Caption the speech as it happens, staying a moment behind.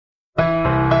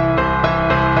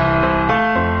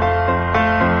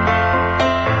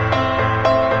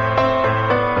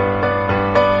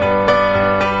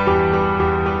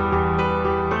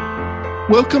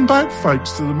Welcome back,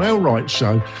 folks, to the Mel Wright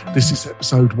Show. This is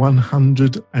episode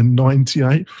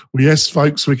 198. Well, yes,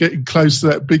 folks, we're getting close to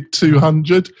that big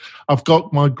 200. I've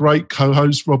got my great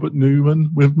co-host, Robert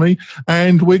Newman, with me,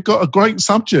 and we've got a great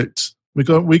subject. We're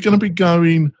going to be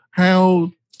going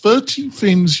how 30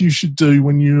 things you should do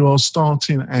when you are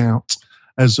starting out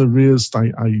as a real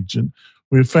estate agent.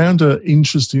 We found an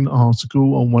interesting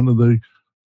article on one of the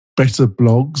better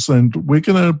blogs, and we're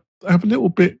going to have a little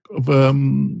bit of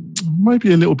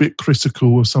maybe a little bit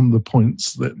critical of some of the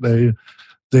points that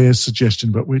they're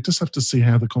suggesting, but we just have to see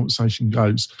how the conversation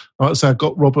goes. Like I say, I've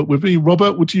got Robert with me.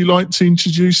 Robert, would you like to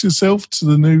introduce yourself to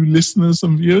the new listeners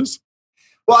and viewers?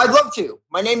 Well, I'd love to.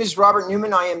 My name is Robert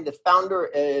Newman. I am the founder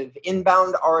of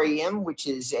Inbound REM, which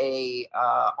is a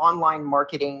online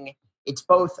marketing. It's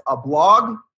both a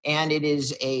blog and it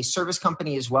is a service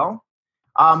company as well.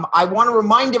 I want to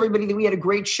remind everybody that we had a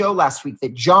great show last week,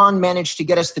 that John managed to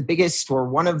get us the biggest, or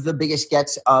one of the biggest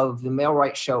gets of the Mel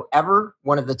Wright Show ever.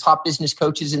 One of the top business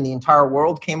coaches in the entire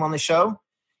world came on the show,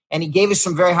 and he gave us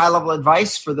some very high-level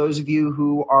advice. For those of you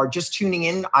who are just tuning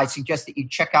in, I suggest that you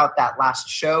check out that last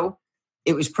show.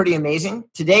 It was pretty amazing.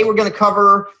 Today, we're going to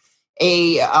cover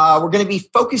we're going to be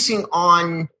focusing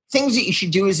on things that you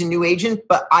should do as a new agent,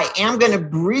 but I am going to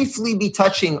briefly be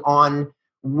touching on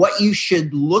what you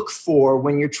should look for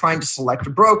when you're trying to select a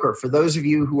broker. For those of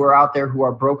you who are out there who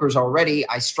are brokers already,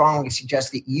 I strongly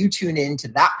suggest that you tune in to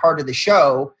that part of the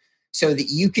show so that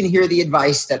you can hear the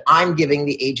advice that I'm giving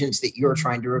the agents that you're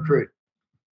trying to recruit.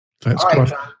 That's great.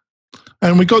 John.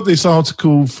 And we got this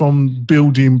article from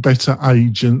Building Better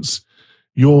Agents,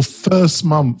 your first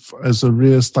month as a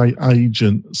real estate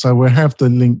agent. So we'll have the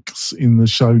links in the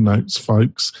show notes,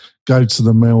 folks. Go to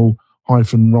the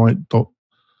mel-wright.com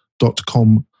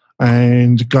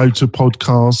and go to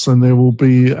podcasts, and there will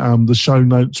be the show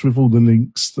notes with all the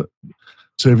links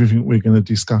to everything we're going to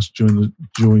discuss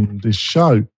during this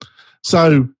show.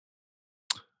 So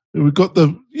we've got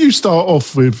you start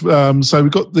off with, so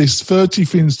we've got this 30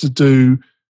 things to do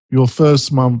your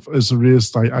first month as a real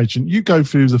estate agent. You go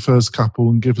through the first couple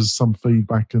and give us some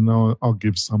feedback, and I'll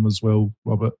give some as well,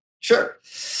 Robert. Sure.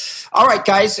 All right,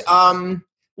 guys.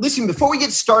 Listen, before we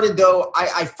get started, though,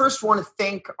 I first want to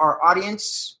thank our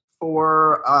audience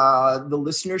for the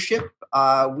listenership.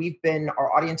 Our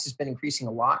audience has been increasing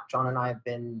a lot. John and I have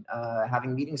been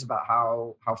having meetings about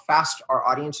how fast our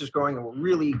audience is growing, and we're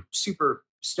really super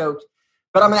stoked.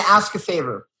 But I'm going to ask a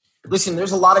favor. Listen,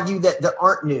 there's a lot of you that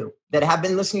aren't new, that have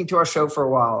been listening to our show for a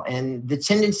while. And the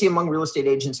tendency among real estate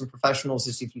agents and professionals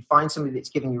is if you find somebody that's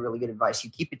giving you really good advice, you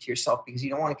keep it to yourself because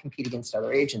you don't want to compete against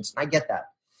other agents. And I get that.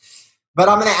 But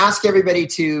I'm going to ask everybody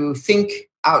to think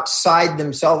outside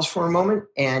themselves for a moment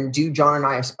and do John and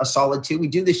I a solid too. We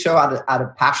do this show out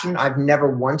of passion. I've never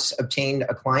once obtained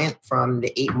a client from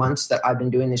the 8 months that I've been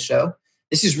doing this show.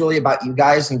 This is really about you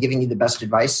guys and giving you the best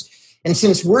advice. And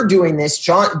since we're doing this,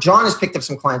 John has picked up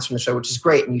some clients from the show, which is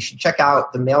great. And you should check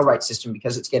out the Mel Wright system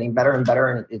because it's getting better and better.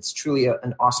 And it's truly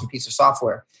an awesome piece of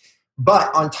software. But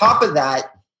on top of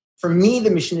that, for me,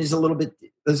 the mission is a little bit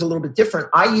different.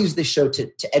 I use this show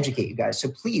to educate you guys. So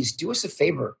please do us a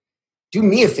favor. Do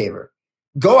me a favor.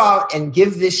 Go out and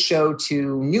give this show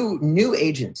to new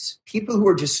agents, people who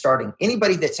are just starting,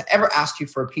 anybody that's ever asked you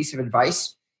for a piece of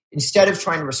advice. Instead of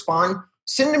trying to respond,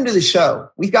 send them to the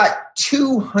show. We've got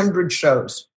 200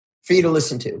 shows for you to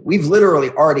listen to. We've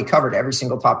literally already covered every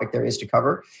single topic there is to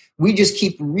cover. We just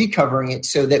keep recovering it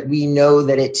so that we know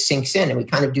that it sinks in, and we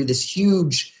kind of do this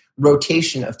huge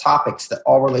rotation of topics that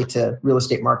all relate to real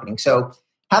estate marketing. So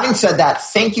having said that,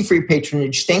 thank you for your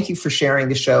patronage. Thank you for sharing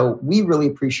the show. We really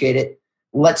appreciate it.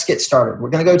 Let's get started. We're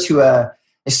going to go to a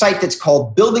site that's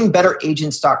called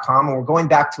buildingbetteragents.com, and we're going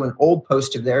back to an old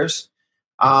post of theirs.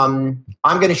 I'm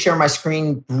going to share my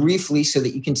screen briefly so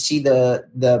that you can see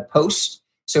the post.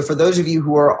 So for those of you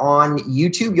who are on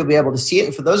YouTube, you'll be able to see it.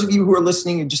 And for those of you who are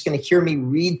listening, you're just going to hear me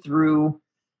read through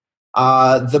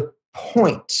the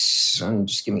points. And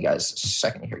just give me guys a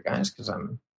second here, guys, because I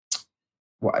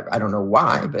don't know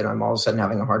why, but I'm all of a sudden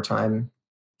having a hard time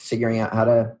figuring out how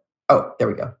to. Oh, there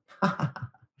we go.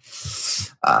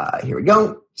 Here we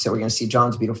go. So we're going to see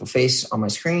John's beautiful face on my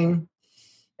screen.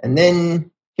 And then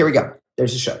here we go.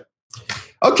 There's the show.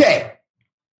 Okay.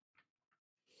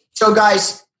 So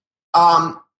guys,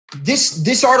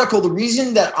 this article, the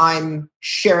reason that I'm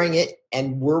sharing it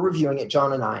and we're reviewing it,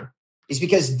 John and I, is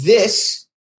because this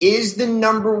is the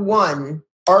number one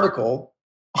article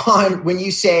on when you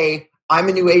say, I'm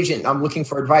a new agent, I'm looking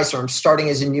for advice, or I'm starting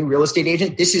as a new real estate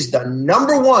agent. This is the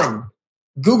number one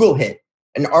Google hit,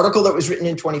 an article that was written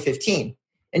in 2015.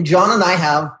 And John and I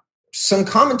have some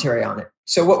commentary on it.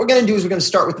 So what we're going to do is we're going to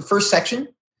start with the first section.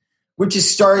 which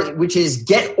is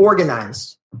get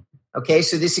organized. Okay,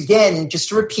 so this again, just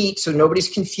to repeat so nobody's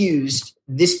confused,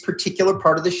 this particular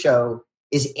part of the show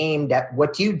is aimed at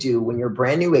what do you do when you're a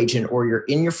brand new agent or you're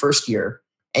in your first year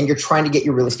and you're trying to get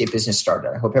your real estate business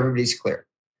started. I hope everybody's clear.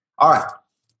 All right,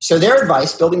 so their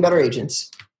advice, Building Better Agents,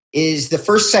 is the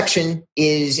first section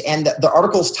is, and the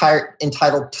article is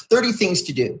entitled 30 Things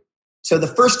to Do. So the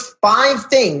first 5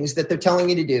 things that they're telling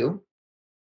you to do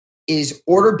is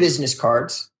order business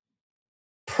cards,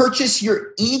 purchase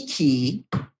your e-key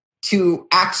to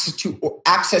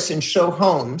access and show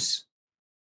homes,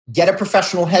 get a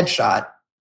professional headshot,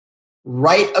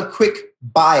 write a quick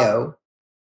bio,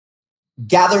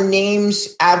 gather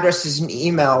names, addresses, and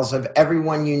emails of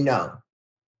everyone you know.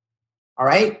 All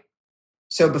right?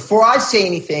 So before I say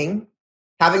anything,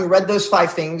 having read those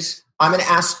 5 things, I'm going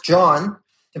to ask John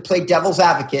to play devil's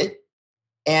advocate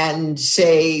and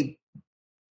say,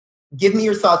 give me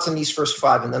your thoughts on these first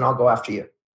 5, and then I'll go after you.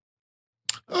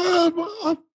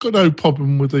 I've got no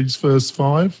problem with these first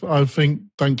 5. I think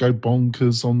don't go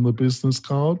bonkers on the business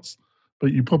cards,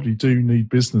 but you probably do need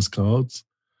business cards.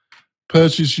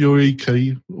 Purchase your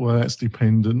e-key, well, that's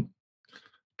dependent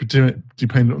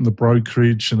on the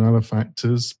brokerage and other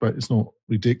factors, but it's not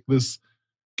ridiculous.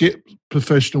 Get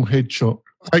professional headshot.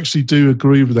 I actually do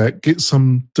agree with that. Get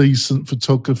some decent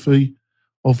photography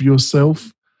of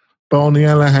yourself. But on the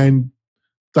other hand,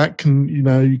 that can,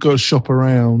 you've got to shop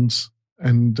around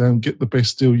and get the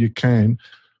best deal you can.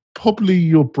 Probably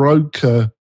your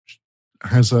broker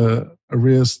has a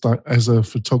real estate as a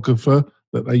photographer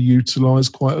that they utilise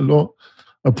quite a lot.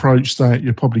 Approach that,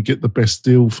 you'll probably get the best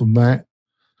deal from that.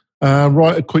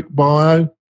 Write a quick bio.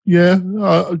 Yeah,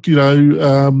 you're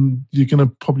going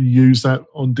to probably use that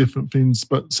on different things.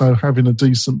 But so having a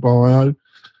decent bio,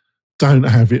 don't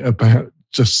have it about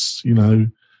just,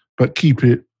 but keep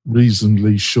it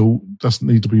reasonably short. Doesn't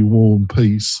need to be War and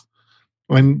Peace.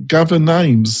 And gather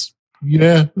names.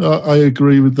 Yeah, I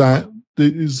agree with that.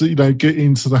 Is, get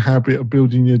into the habit of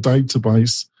building your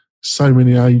database. So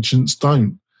many agents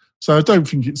don't. So I don't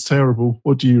think it's terrible.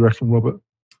 What do you reckon, Robert?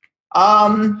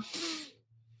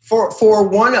 For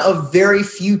one of very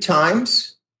few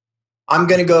times, I'm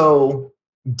going to go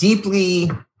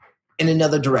deeply in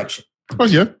another direction. Oh,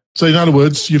 yeah. So in other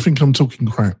words, you think I'm talking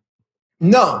crap?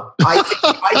 No, I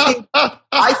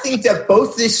think that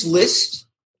both this list,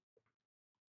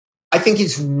 I think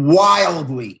it's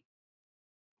wildly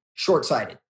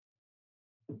short-sighted.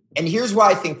 And here's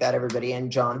why I think that, everybody,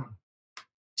 and John.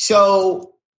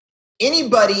 So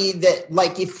anybody that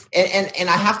and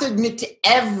I have to admit to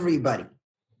everybody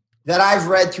that I've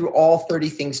read through all 30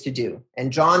 things to do,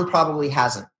 and John probably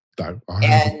hasn't. No,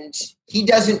 and he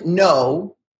doesn't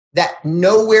know that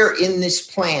nowhere in this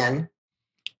plan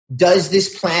does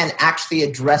this plan actually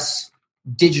address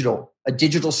a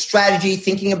digital strategy,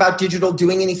 thinking about digital,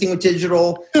 doing anything with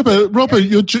digital. Yeah, but Robert,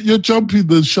 you're jumping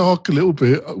the shark a little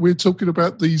bit. We're talking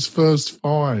about these first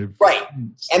 5. Right.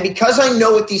 And because I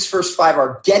know what these first 5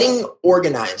 are, getting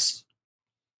organized,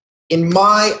 in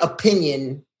my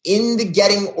opinion, in the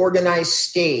getting organized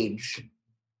stage,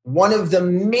 one of the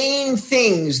main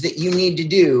things that you need to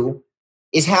do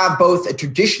is have both a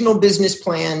traditional business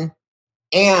plan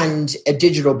and a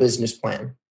digital business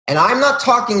plan. And I'm not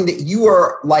talking that you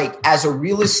are as a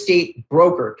real estate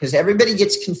broker, because everybody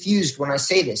gets confused when I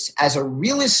say this. As a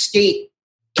real estate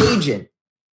agent,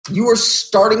 you are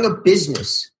starting a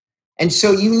business. And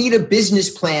so you need a business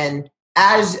plan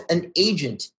as an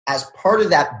agent. As part of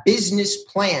that business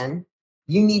plan,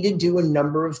 you need to do a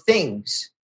number of things.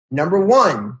 Number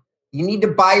 1, you need to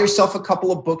buy yourself a couple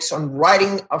of books on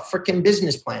writing a freaking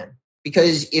business plan.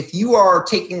 Because if you are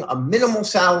taking a minimal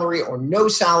salary or no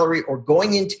salary or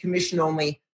going into commission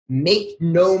only, make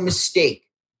no mistake,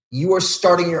 you are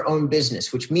starting your own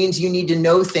business, which means you need to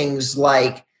know things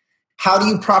like, how do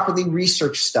you properly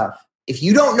research stuff? If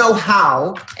you don't know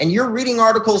how, and you're reading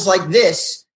articles like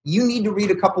this, you need to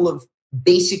read a couple of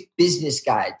basic business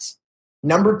guides.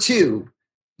 Number 2,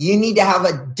 you need to have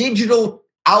a digital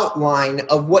outline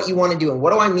of what you want to do. And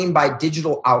what do I mean by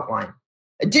digital outline?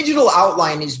 A digital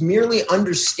outline is merely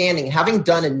understanding, having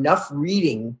done enough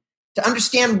reading to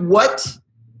understand what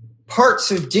parts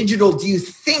of digital do you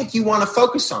think you want to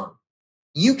focus on.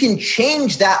 You can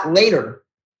change that later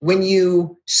when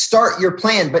you start your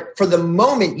plan. But for the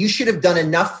moment, you should have done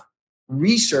enough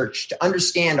research to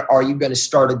understand, are you going to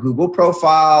start a Google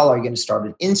profile? Are you going to start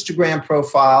an Instagram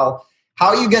profile? How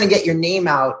are you going to get your name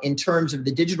out in terms of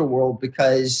the digital world?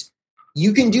 Because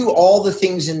you can do all the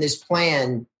things in this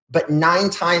plan, but 9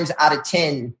 times out of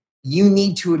 10, you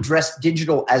need to address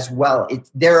digital as well.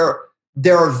 There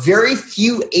are very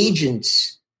few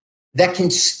agents that can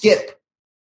skip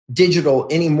digital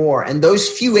anymore. And those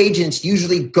few agents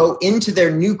usually go into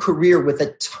their new career with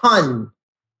a ton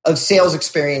of sales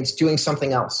experience doing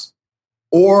something else,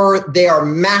 or they are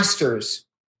masters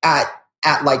at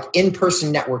like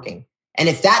in-person networking. And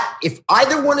if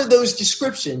either one of those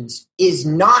descriptions is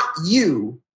not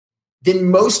you,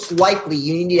 then most likely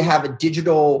you need to have a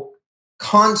digital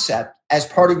concept as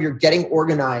part of your getting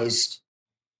organized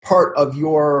part of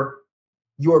your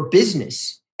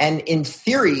business. And in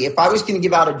theory, if I was going to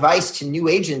give out advice to new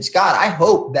agents, God, I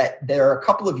hope that there are a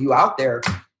couple of you out there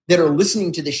that are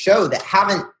listening to the show that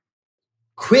haven't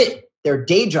quit their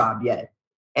day job yet,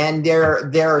 and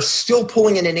they're still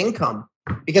pulling in an income.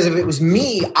 Because if it was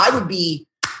me, I would be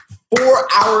 4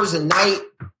 hours a night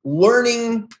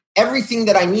learning everything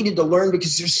that I needed to learn,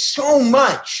 because there's so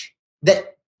much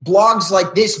that blogs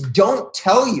like this don't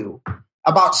tell you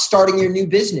about starting your new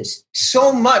business.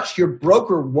 So much your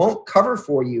broker won't cover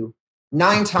for you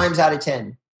 9 times out of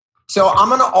 10. So I'm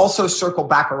going to also circle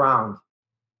back around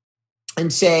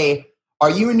and say,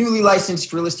 are you a newly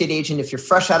licensed real estate agent? If you're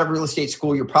fresh out of real estate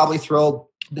school, you're probably thrilled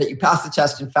that you passed the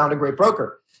test and found a great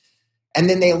broker. And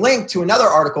then they link to another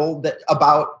article that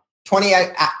about 20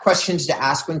 questions to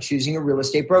ask when choosing a real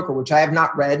estate broker, which I have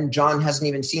not read, and John hasn't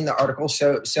even seen the article.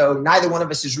 So neither one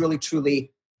of us is really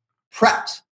truly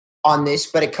prepped on this,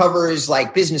 but it covers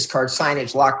like business cards,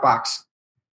 signage, lockbox.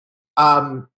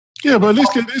 Yeah, but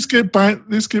let's get back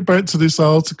to this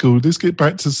article. Let's get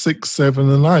back to 6, 7,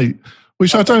 and 8,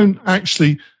 which I don't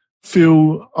actually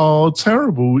feel are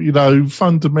terrible.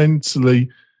 Fundamentally,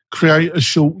 create a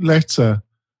short letter.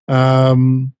 But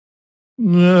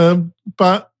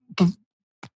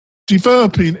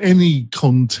developing any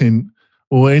content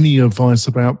or any advice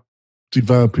about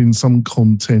developing some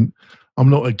content, I'm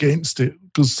not against it,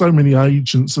 because so many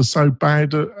agents are so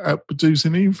bad at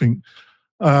producing anything.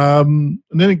 And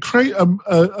then create a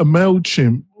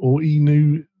MailChimp or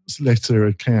e-newsletter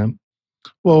account.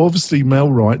 Well, obviously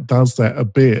MailRite does that a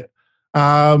bit.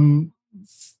 I'm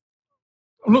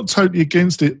not totally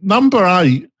against it.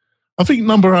 I think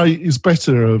number 8 is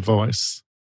better advice.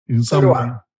 So do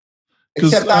I.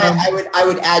 Except I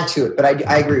would add to it, but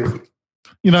I agree with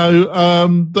you.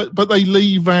 But they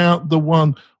leave out the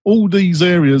one, all these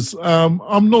areas.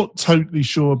 I'm not totally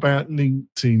sure about LinkedIn,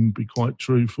 to be quite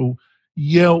truthful.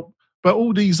 Yelp, but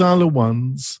all these other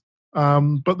ones.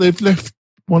 But they've left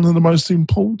one of the most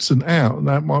important out, and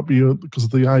that might be because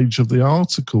of the age of the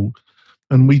article.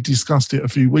 And we discussed it a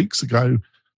few weeks ago.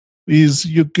 Is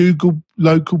your Google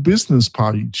local business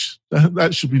page.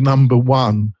 That should be number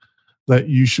 1 that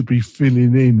you should be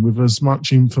filling in with as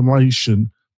much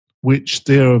information which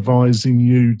they're advising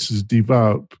you to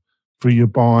develop for your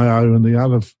bio and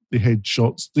the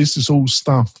headshots. This is all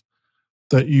stuff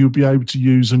that you'll be able to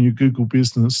use on your Google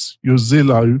business. Your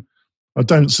Zillow, I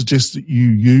don't suggest that you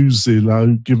use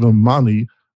Zillow, give them money,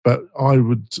 but I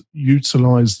would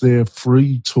utilize their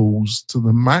free tools to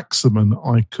the maximum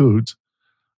I could.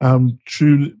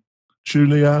 Trulia,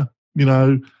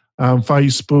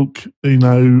 Facebook,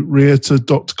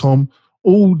 Realtor.com,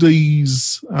 all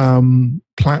these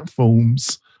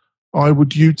platforms, I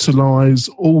would utilize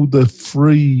all the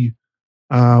free,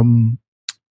 everything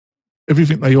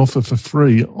they offer for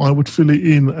free. I would fill it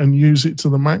in and use it to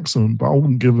the maximum, but I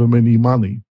wouldn't give them any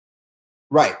money.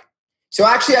 Right. So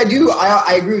actually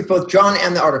I agree with both John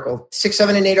and the article. 6,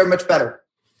 7, and 8 are much better.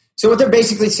 So what they're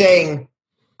basically saying,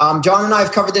 John and I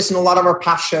have covered this in a lot of our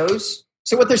past shows.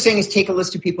 So what they're saying is take a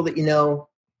list of people that you know,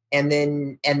 and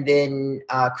then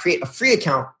create a free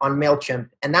account on MailChimp.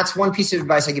 And that's one piece of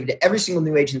advice I give to every single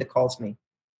new agent that calls me.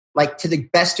 Like, to the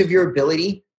best of your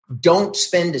ability, don't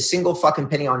spend a single fucking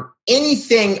penny on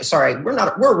anything. Sorry, we're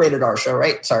a rated R show,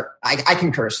 right? Sorry, I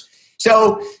can curse.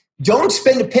 So don't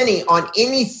spend a penny on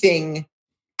anything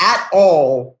at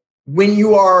all when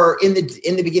you are in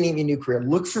the beginning of your new career.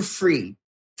 Look for free.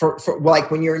 For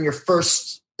like when you're in your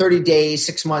first 30 days,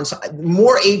 6 months,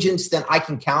 more agents than I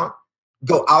can count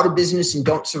go out of business and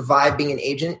don't survive being an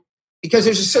agent, because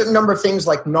there's a certain number of things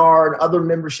like NAR and other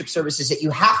membership services that you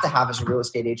have to have as a real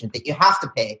estate agent, that you have to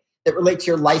pay, that relate to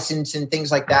your license and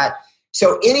things like that.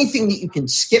 So anything that you can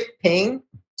skip paying,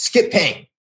 skip paying.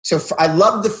 So I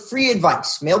love the free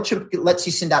advice. MailChimp lets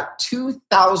you send out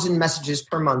 2,000 messages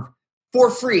per month for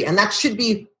free. And that should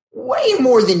be way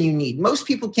more than you need. Most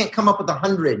people can't come up with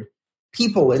 100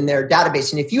 people in their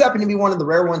database. And if you happen to be one of the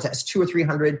rare ones that has 200 or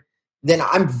 300, then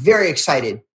I'm very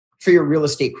excited for your real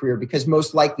estate career, because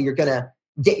most likely you're going to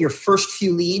get your first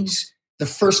few leads the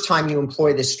first time you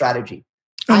employ this strategy.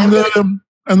 And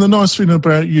the nice thing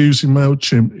about using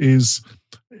MailChimp is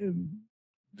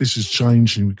this is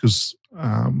changing, because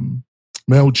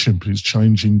MailChimp is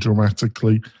changing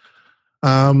dramatically.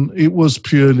 It was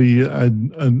purely a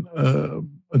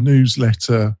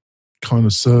newsletter kind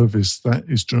of service that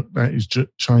is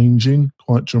changing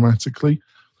quite dramatically.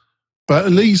 But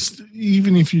at least,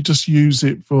 even if you just use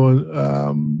it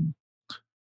for,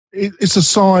 it's a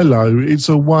silo. It's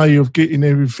a way of getting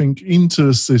everything into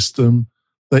a system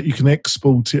that you can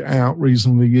export it out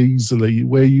reasonably easily,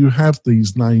 where you have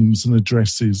these names and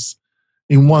addresses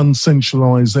in one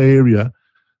centralized area.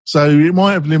 So it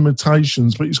might have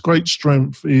limitations, but its great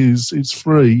strength is it's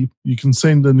free. You can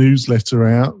send a newsletter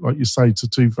out, like you say, to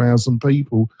 2,000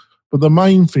 people. But the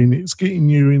main thing, it's getting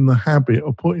you in the habit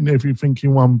of putting everything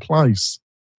in one place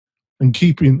and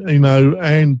keeping,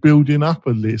 and building up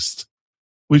a list,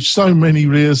 which so many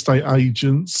real estate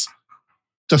agents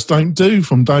just don't do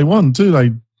from day one, do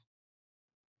they?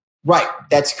 Right,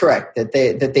 that's correct. That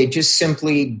they just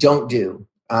simply don't do.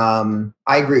 I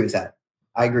agree with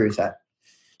that.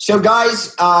 So,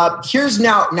 guys, here's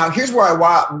where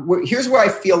I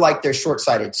feel like they're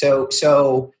short-sighted.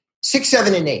 So 6,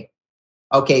 7, and 8.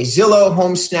 Okay, Zillow,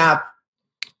 HomeSnap,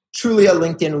 Trulia,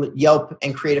 LinkedIn, Yelp,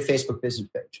 and create a Facebook business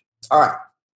page. All right.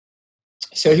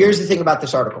 So here's the thing about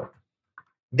this article.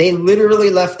 They literally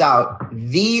left out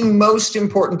the most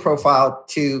important profile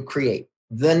to create.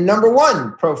 The number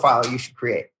one profile you should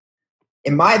create.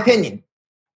 In my opinion,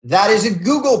 that is a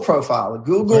Google profile, a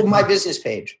Google My Business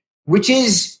page, which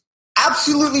is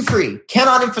absolutely free.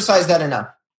 Cannot emphasize that enough.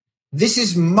 This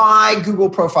is my Google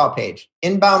profile page,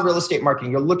 Inbound Real Estate Marketing.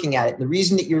 You're looking at it. The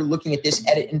reason that you're looking at this,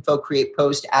 edit info, create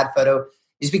post, add photo,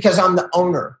 is because I'm the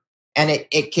owner, and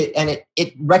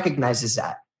it recognizes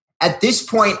that. At this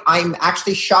point, I'm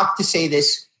actually shocked to say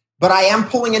this, but I am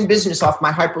pulling in business off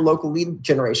my hyperlocal lead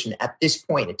generation at this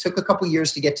point. It took a couple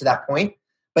years to get to that point.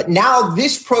 But now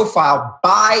this profile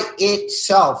by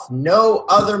itself, no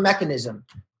other mechanism,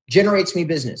 generates me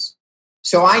business.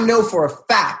 So I know for a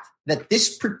fact that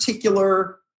this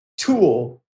particular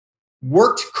tool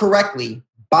worked correctly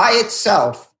by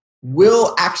itself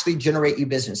will actually generate you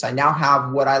business. I now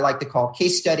have what I like to call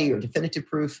case study or definitive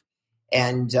proof.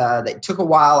 And that took a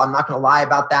while. I'm not going to lie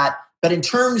about that. But in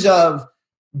terms of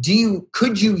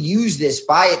could you use this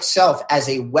by itself as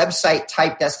a website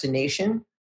type destination?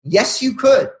 Yes, you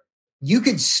could. You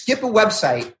could skip a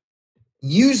website,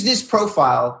 use this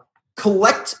profile,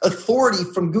 collect authority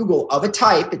from Google of a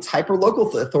type. It's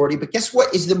hyperlocal authority. But guess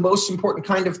what is the most important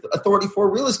kind of authority for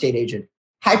a real estate agent?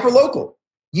 Hyperlocal.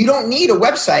 You don't need a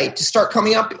website to start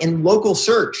coming up in local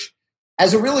search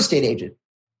as a real estate agent.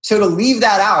 So to leave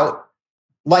that out,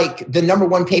 like the number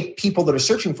one people that are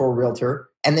searching for a realtor,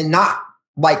 and then not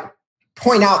like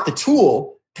point out the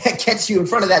tool that gets you in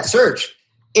front of that search,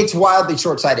 it's wildly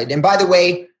short-sighted. And by the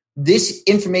way, this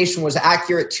information was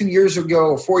accurate 2 years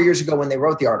ago or 4 years ago when they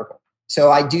wrote the article. So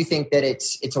I do think that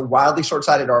it's a wildly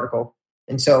short-sighted article.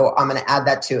 And so I'm going to add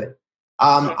that to it.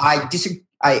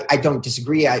 I don't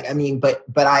disagree. But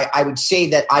I would say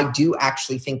that I do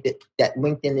actually think that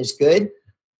LinkedIn is good.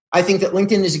 I think that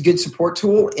LinkedIn is a good support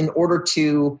tool in order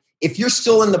to, if you're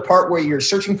still in the part where you're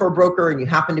searching for a broker and you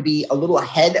happen to be a little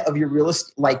ahead of your real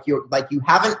estate, like you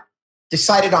haven't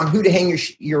decided on who to hang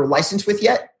your license with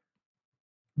yet,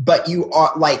 but you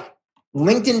are like,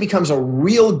 LinkedIn becomes a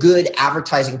real good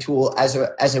advertising tool as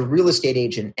a real estate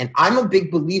agent. And I'm a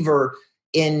big believer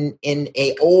in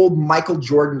a old Michael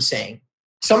Jordan saying.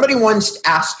 Somebody once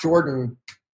asked Jordan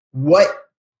what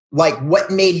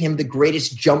made him the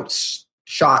greatest jump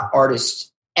shot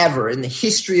artist ever in the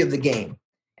history of the game.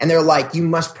 And they're like, you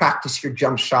must practice your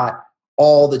jump shot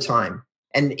all the time.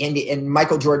 And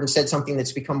Michael Jordan said something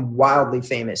that's become wildly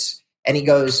famous. And he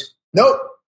goes, nope.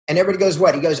 And everybody goes,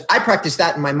 what? He goes, I practice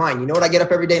that in my mind. You know what? I get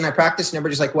up every day and I practice. And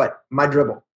everybody's like, what? My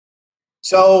dribble.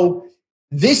 So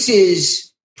this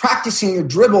is practicing your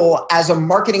dribble as a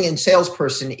marketing and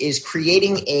salesperson, is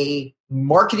creating a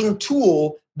marketing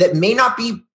tool that may not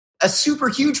be a super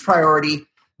huge priority.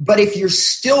 But if you're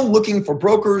still looking for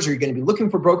brokers, or you're going to be looking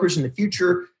for brokers in the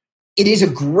future, it is a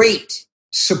great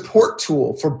support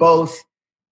tool for both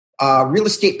real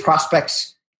estate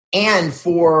prospects and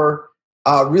for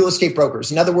real estate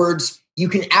brokers. In other words, you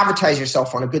can advertise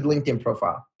yourself on a good LinkedIn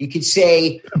profile. You could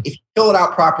say, if you fill it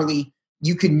out properly,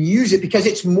 you can use it because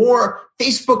it's more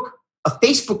Facebook. A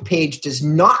Facebook page does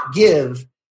not give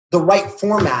the right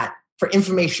format for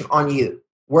information on you,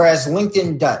 whereas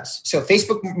LinkedIn does. So a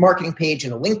Facebook marketing page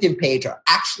and a LinkedIn page are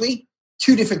actually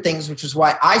two different things, which is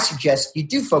why I suggest you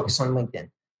do focus on LinkedIn.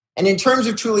 And in terms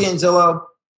of Trulia and Zillow,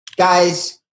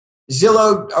 guys,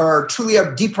 Zillow or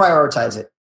Trulia, deprioritize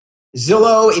it.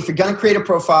 Zillow, if you're going to create a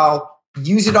profile,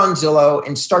 use it on Zillow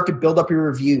and start to build up your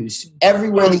reviews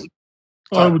everywhere.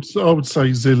 I would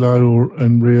say Zillow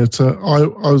and Realtor.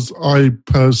 I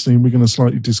personally, we're going to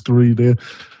slightly disagree there.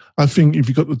 I think if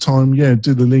you've got the time,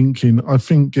 do the linking. I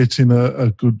think getting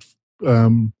a good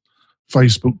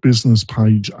Facebook business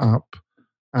page up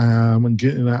and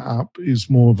getting that up is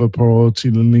more of a priority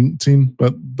than LinkedIn,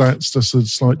 but that's just a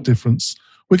slight difference.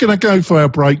 We're going to go for our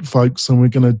break, folks, and we're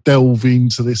going to delve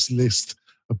into this list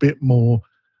a bit more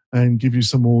and give you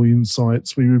some more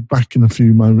insights. We'll be back in a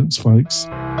few moments, folks.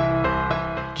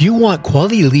 Do you want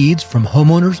quality leads from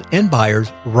homeowners and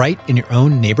buyers right in your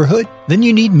own neighborhood? Then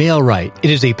you need MailRight. It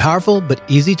is a powerful but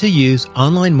easy-to-use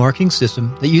online marketing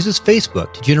system that uses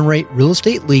Facebook to generate real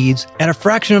estate leads at a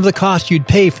fraction of the cost you'd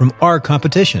pay from our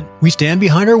competition. We stand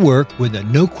behind our work with a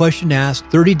no-question-asked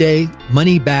 30-day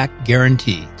money-back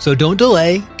guarantee. So don't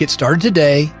delay. Get started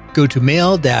today. Go to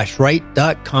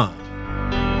mail-right.com.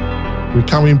 We're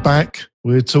coming back.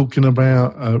 We're talking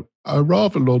about a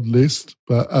rather odd list,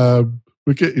 but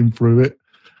we're getting through it.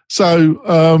 So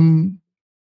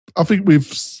I think we've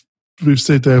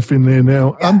said everything there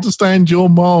now. Yeah. Understand your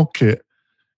market.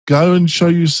 Go and show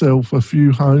yourself a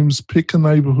few homes. Pick a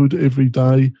neighbourhood every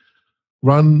day.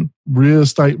 Run real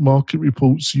estate market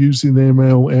reports using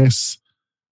MLS.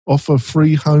 Offer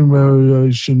free home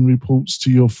valuation reports to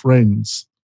your friends.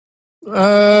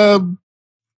 Don't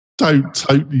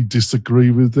totally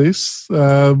disagree with this.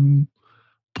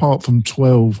 Apart from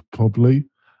 12, probably.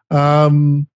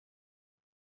 Probably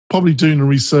doing the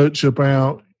research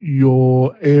about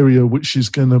your area, which is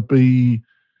going to be,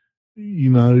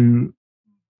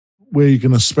 where you're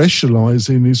going to specialise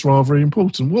in, is rather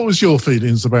important. What was your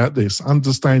feelings about this?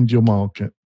 Understand your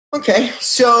market. Okay,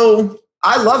 so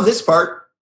I love this part.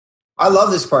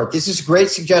 This is great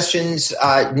suggestions.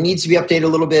 Needs to be updated a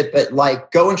little bit, but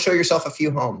go and show yourself a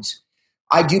few homes.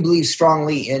 I do believe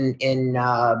strongly in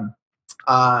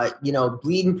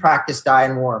bleed and practice, die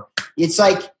and war. It's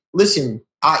listen,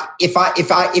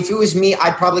 if it was me,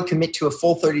 I'd probably commit to a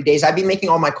full 30 days. I'd be making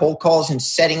all my cold calls and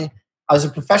setting, as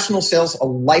a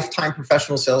lifetime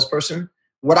professional salesperson.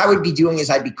 What I would be doing is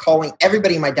I'd be calling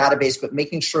everybody in my database, but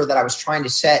making sure that I was trying to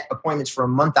set appointments for a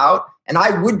month out. And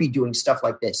I would be doing stuff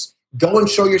like this. Go and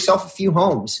show yourself a few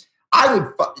homes. I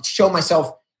would show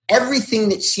myself everything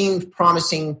that seemed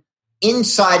promising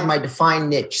inside my defined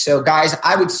niche. So guys,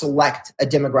 I would select a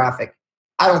demographic.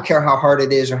 I don't care how hard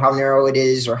it is or how narrow it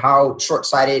is or how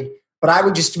short-sighted, but I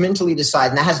would just mentally decide.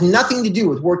 And that has nothing to do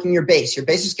with working your base. Your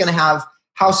base is going to have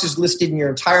houses listed in your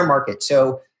entire market.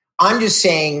 So I'm just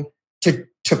saying to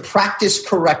practice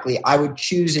correctly, I would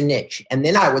choose a niche. And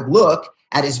then I would look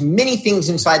at as many things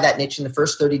inside that niche in the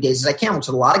first 30 days as I can, which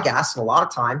is a lot of gas and a lot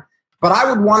of time. But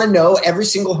I would want to know every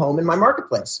single home in my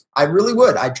marketplace. I really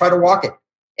would. I'd try to walk it.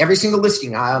 Every single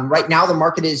listing. Right now, the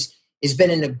market has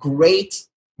been in a great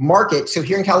market. So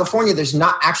here in California, there's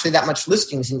not actually that much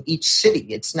listings in each city.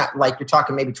 It's not like you're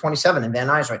talking maybe 27 in Van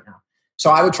Nuys right now.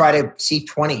 So I would try to see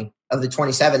 20 of the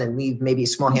 27 and leave maybe a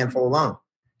small handful alone.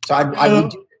 So I would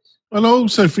do this. And I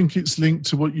also think it's linked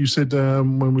to what you said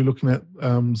when we're looking at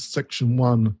section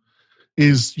 1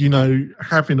 is,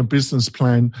 having a business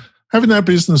plan. Having that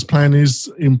business plan is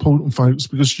important, folks,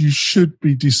 because you should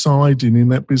be deciding in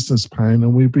that business plan,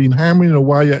 and we've been hammering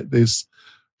away at this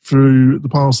through the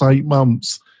past 8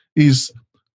 months, is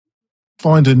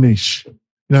find a niche.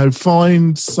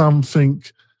 Find something,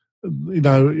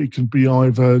 it can be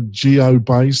either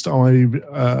geo-based,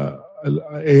 area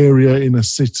in a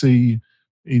city,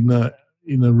 in a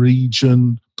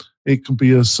region. It can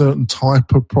be a certain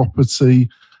type of property,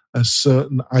 a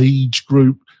certain age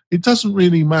group. It doesn't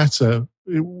really matter.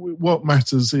 What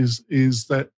matters is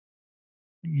that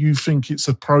you think it's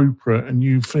appropriate and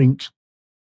you think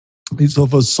it's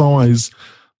of a size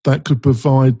that could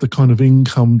provide the kind of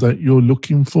income that you're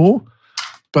looking for.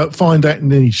 But find that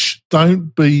niche.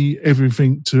 Don't be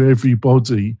everything to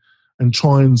everybody and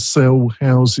try and sell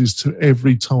houses to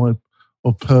every type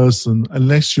of person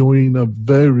unless you're in a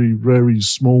very, very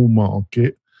small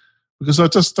market, because I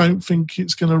just don't think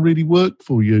it's going to really work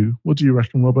for you. What do you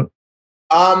reckon, Robert?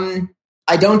 I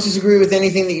don't disagree with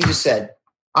anything that you just said.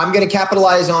 I'm going to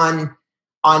capitalize on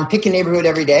pick a neighborhood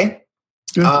every day.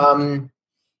 Drive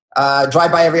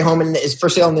by every home is for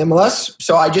sale in the MLS.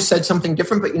 So I just said something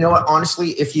different, but you know what? Honestly,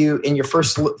 if you, in your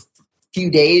first few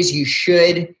days, you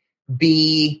should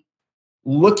be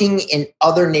looking in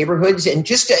other neighborhoods and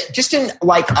just in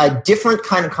like a different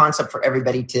kind of concept for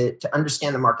everybody to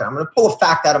understand the market. I'm going to pull a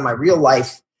fact out of my real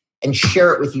life and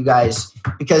share it with you guys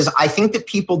because I think that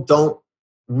people don't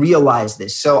realize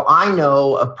this. So I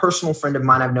know a personal friend of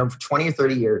mine I've known for 20 or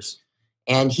 30 years.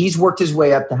 And he's worked his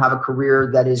way up to have a career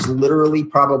that is literally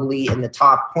probably in the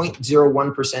top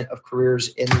 0.01% of careers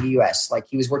in the US. Like,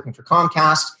 he was working for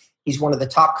Comcast. He's one of the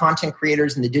top content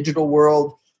creators in the digital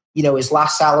world. You know, his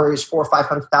last salary is $400,000 or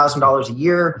 $500,000 a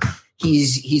year.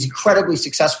 He's incredibly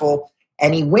successful.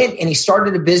 And he went and he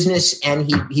started a business,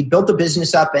 and he built the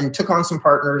business up and took on some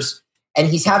partners. And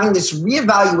he's having this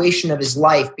reevaluation of his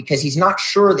life because he's not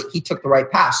sure that he took the right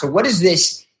path. So what is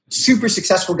this super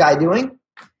successful guy doing?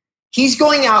 He's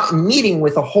going out and meeting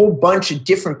with a whole bunch of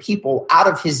different people out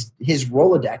of his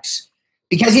Rolodex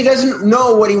because he doesn't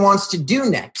know what he wants to do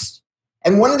next.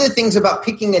 And one of the things about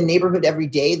picking a neighborhood every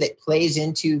day that plays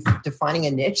into defining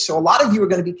a niche. So a lot of you are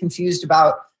going to be confused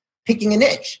about picking a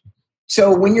niche.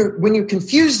 So when you're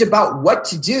confused about what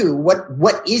to do,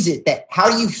 what is it that, how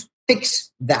do you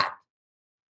fix that?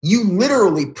 You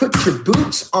literally put your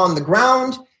boots on the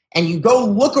ground and you go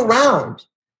look around.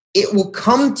 It will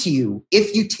come to you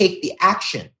if you take the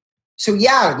action. So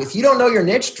yeah, if you don't know your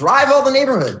niche, drive all the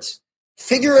neighborhoods,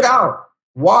 figure it out,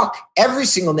 walk every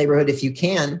single neighborhood if you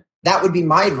can. That would be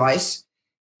my advice.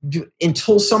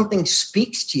 Until something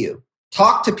speaks to you,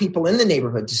 talk to people in the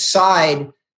neighborhood,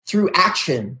 decide through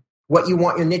action what you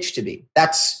want your niche to be.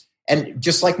 And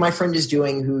just like my friend is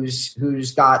doing,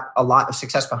 who's got a lot of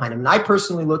success behind him. And I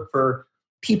personally look for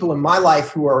people in my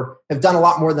life who have done a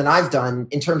lot more than I've done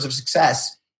in terms of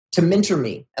success to mentor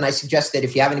me. And I suggest that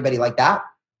if you have anybody like that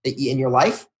in your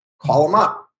life, call them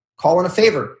up, call in a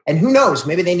favor. And who knows,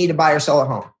 maybe they need to buy or sell a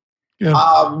home. Yeah.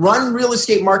 Run real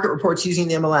estate market reports using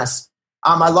the MLS.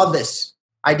 I love this.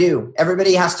 I do.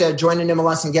 Everybody has to join an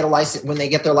MLS and get a license when they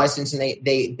get their license and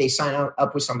they sign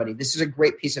up with somebody. This is a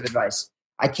great piece of advice.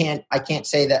 I can't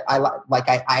say that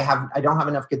I don't have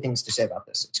enough good things to say about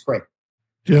this. It's great.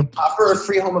 Yeah. Offer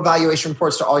free home evaluation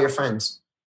reports to all your friends.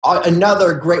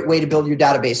 Another great way to build your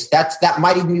database. That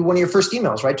might even be one of your first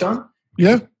emails, right, John?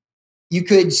 Yeah. You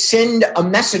could send a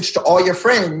message to all your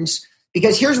friends,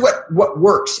 because here's what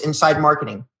works inside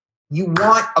marketing. You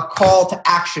want a call to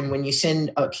action when you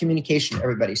send a communication to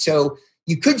everybody. So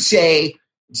you could say,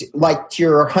 like, to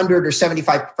your 100 or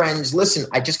 75 friends, listen,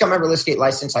 I just got my real estate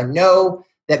license. I know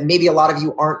that maybe a lot of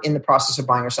you aren't in the process of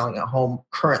buying or selling a home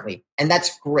currently, and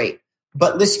that's great.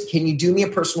 But listen, can you do me a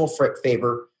personal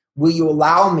favor? Will you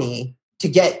allow me to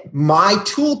get my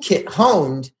toolkit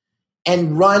honed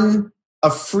and run a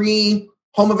free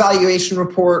home evaluation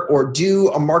report or do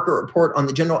a market report on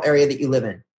the general area that you live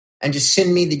in? And just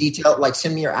send me the detail, like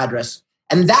send me your address.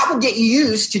 And that will get you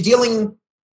used to dealing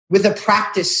with a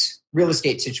practice real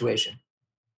estate situation.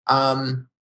 Okay,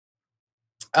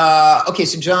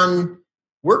 so John,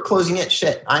 we're closing it.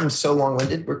 Shit, I'm so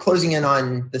long-winded. We're closing in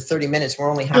on the 30 minutes.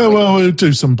 We're only halfway. Yeah, well, we'll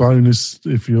do some bonus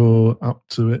if you're up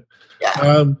to it.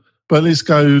 Yeah. But let's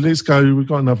go. We've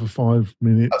got another 5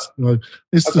 minutes. So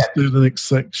let's just do the next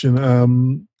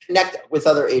section. Connect with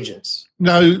other agents.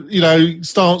 No, it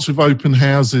starts with open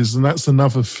houses, and that's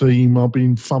another theme I've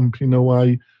been thumping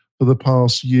away for the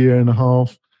past year and a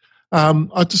half.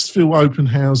 I just feel open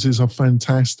houses are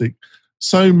fantastic.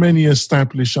 So many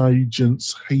established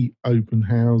agents hate open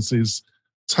houses,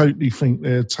 totally think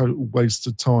they're a total waste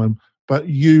of time. But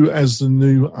you, as the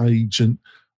new agent,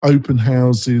 open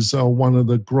houses are one of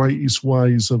the greatest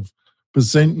ways of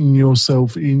presenting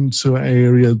yourself into an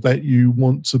area that you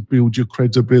want to build your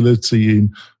credibility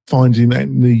in, finding that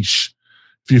niche.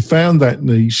 If you found that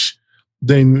niche,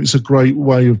 then it's a great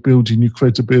way of building your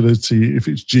credibility if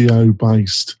it's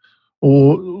geo-based.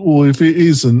 Or if it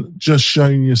isn't, just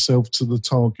showing yourself to the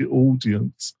target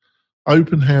audience.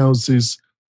 Open houses,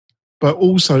 but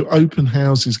also open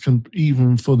houses can,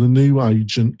 even for the new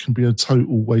agent, can be a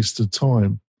total waste of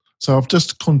time. So I've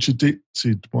just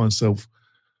contradicted myself,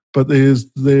 but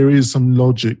there is some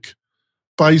logic.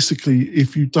 Basically,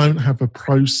 if you don't have a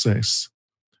process,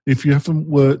 if you haven't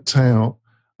worked out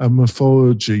a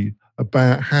methodology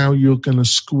about how you're going to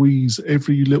squeeze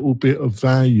every little bit of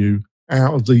value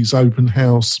out of these open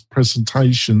house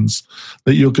presentations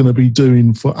that you're going to be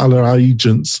doing for other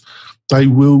agents, they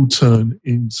will turn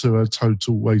into a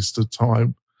total waste of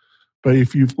time. But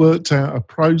if you've worked out a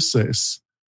process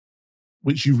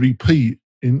which you repeat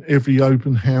in every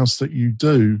open house that you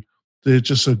do, they're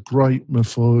just a great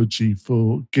methodology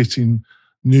for getting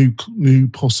new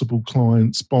possible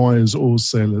clients, buyers or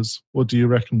sellers. What do you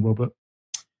reckon, Robert?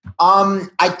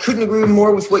 I couldn't agree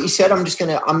more with what you said. I'm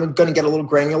gonna get a little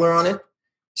granular on it.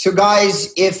 So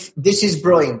guys, if this is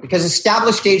brilliant, because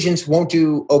established agents won't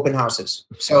do open houses.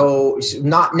 So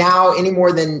not now any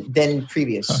more than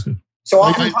previous. So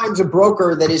oftentimes a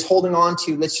broker that is holding on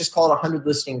to, let's just call it 100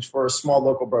 listings for a small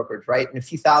local brokerage, right? And a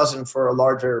few thousand for a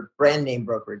larger brand name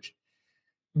brokerage.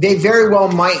 they very well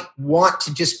might want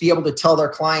to just be able to tell their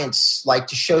clients, like,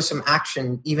 to show some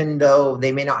action, even though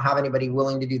they may not have anybody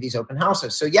willing to do these open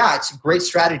houses. So yeah, it's a great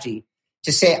strategy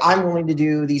to say, I'm willing to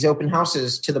do these open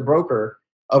houses to the broker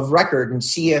of record and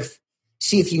see if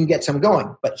you can get some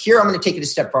going. But here I'm going to take it a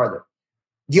step farther.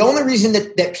 The only reason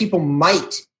that people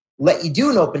might let you do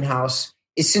an open house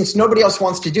is since nobody else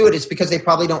wants to do it, it's because they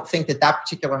probably don't think that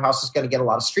particular house is going to get a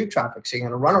lot of street traffic. So you're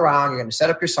going to run around, you're going to set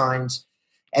up your signs.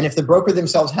 And if the broker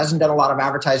themselves hasn't done a lot of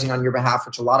advertising on your behalf,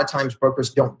 which a lot of times brokers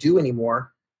don't do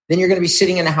anymore, then you're going to be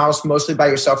sitting in a house mostly by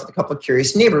yourself with a couple of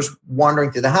curious neighbors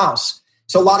wandering through the house.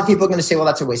 So a lot of people are going to say, well,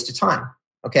 that's a waste of time.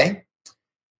 Okay.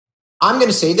 I'm going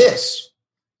to say this.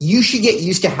 You should get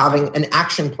used to having an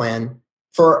action plan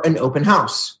for an open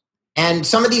house. And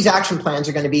some of these action plans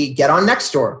are going to be get on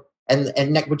Nextdoor,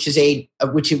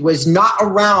 which it was not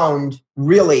around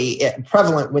really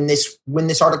prevalent when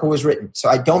this article was written. So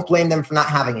I don't blame them for not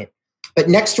having it. But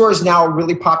Nextdoor is now a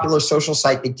really popular social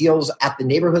site that deals at the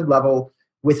neighborhood level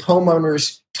with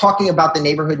homeowners talking about the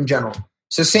neighborhood in general.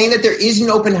 So saying that there is an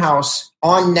open house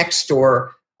on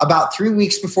Nextdoor about 3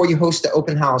 weeks before you host the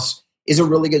open house is a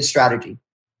really good strategy.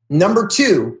 Number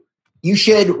 2, you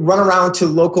should run around to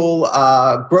local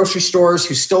grocery stores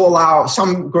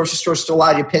some grocery stores still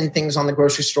allow you to pin things on the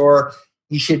grocery store.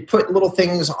 You should put little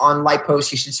things on light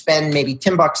posts. You should spend maybe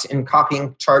 $10 in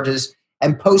copying charges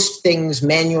and post things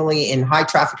manually in high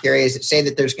traffic areas that say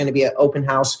that there's going to be an open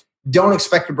house. Don't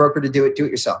expect a broker to do it. Do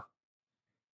it yourself.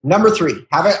 Number 3,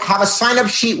 have a sign-up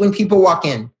sheet when people walk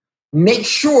in. Make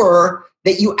sure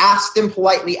that you ask them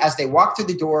politely as they walk through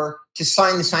the door to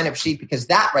sign the sign-up sheet, because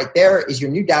that right there is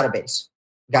your new database,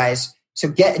 guys. So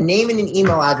get a name and an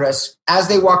email address as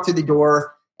they walk through the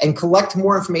door and collect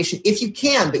more information if you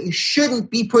can, but you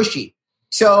shouldn't be pushy.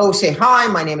 So say, hi,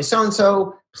 my name is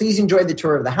so-and-so. Please enjoy the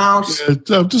tour of the house.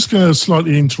 Yeah, I'm just going to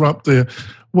slightly interrupt there.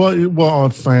 What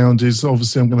I've found is,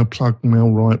 obviously I'm going to plug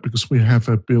MailRight because we have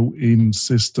a built-in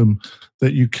system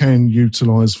that you can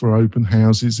utilise for open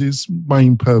houses. Its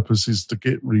main purpose is to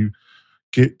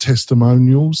get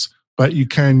testimonials, but you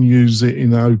can use it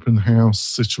in an open house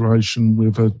situation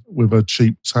with a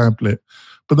cheap tablet.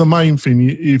 But the main thing,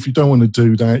 if you don't want to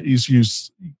do that, is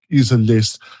use a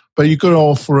list. But you've got to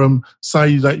offer them,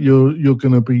 say that you're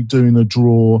going to be doing a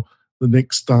draw the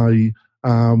next day,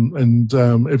 and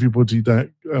everybody that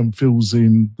fills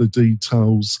in the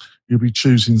details, you'll be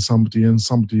choosing somebody, and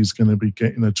somebody is going to be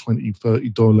getting a $20,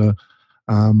 $30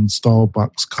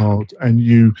 Starbucks card, and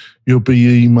you'll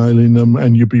be emailing them,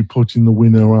 and you'll be putting the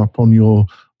winner up on your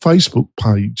Facebook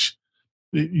page.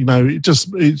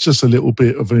 It's just a little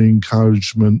bit of an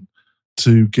encouragement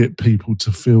to get people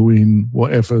to fill in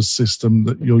whatever system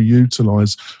that you'll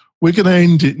utilise. We're going to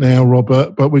end it now,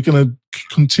 Robert, but we're going to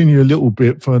continue a little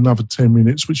bit for another 10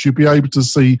 minutes, which you'll be able to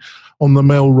see on the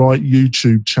MailRight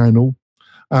YouTube channel.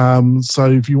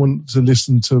 So if you want to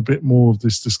listen to a bit more of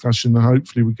this discussion,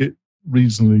 hopefully we get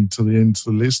reasonably to the end of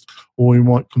the list, or we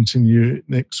might continue it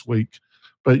next week.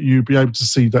 But you'll be able to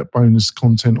see that bonus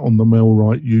content on the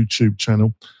MailRight YouTube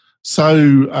channel.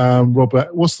 So,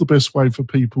 Robert, what's the best way for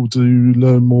people to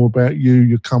learn more about you,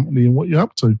 your company, and what you're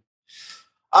up to?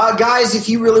 Guys, if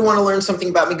you really want to learn something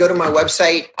about me, go to my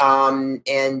website,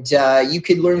 and you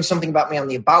could learn something about me on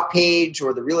the About page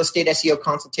or the Real Estate SEO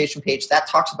consultation page. That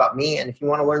talks about me. And if you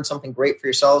want to learn something great for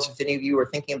yourselves, if any of you are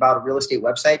thinking about a real estate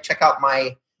website, check out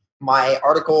my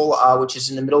article, which is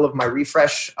in the middle of my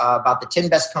refresh, about the 10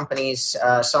 best companies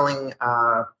selling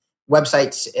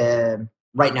websites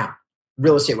right now,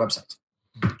 real estate websites.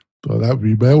 Well, that would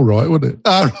be MailRight, wouldn't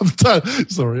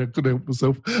it? Sorry, I couldn't help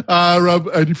myself.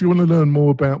 And if you want to learn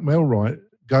more about MailRight,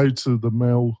 go to the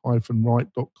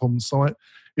mail-right.com site.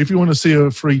 If you want to see a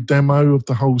free demo of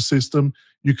the whole system,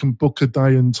 you can book a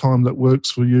day and time that works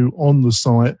for you on the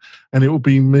site, and it will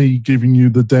be me giving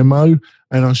you the demo,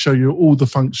 and I'll show you all the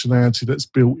functionality that's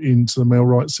built into the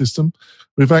MailRight system.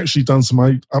 We've actually done some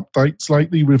updates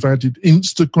lately. We've added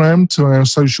Instagram to our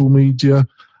social media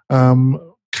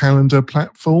calendar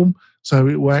platform, so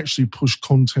it will actually push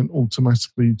content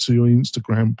automatically to your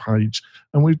Instagram page.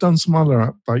 And we've done some other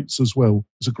updates as well.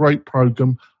 It's a great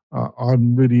program.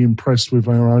 I'm really impressed with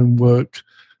our own work.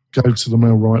 Go to the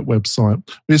MailRight website.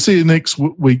 We'll see you next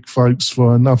week, folks,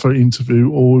 for another interview,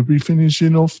 or we'll be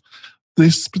finishing off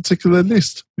this particular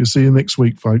list. We'll see you next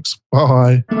week, folks.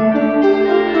 Bye.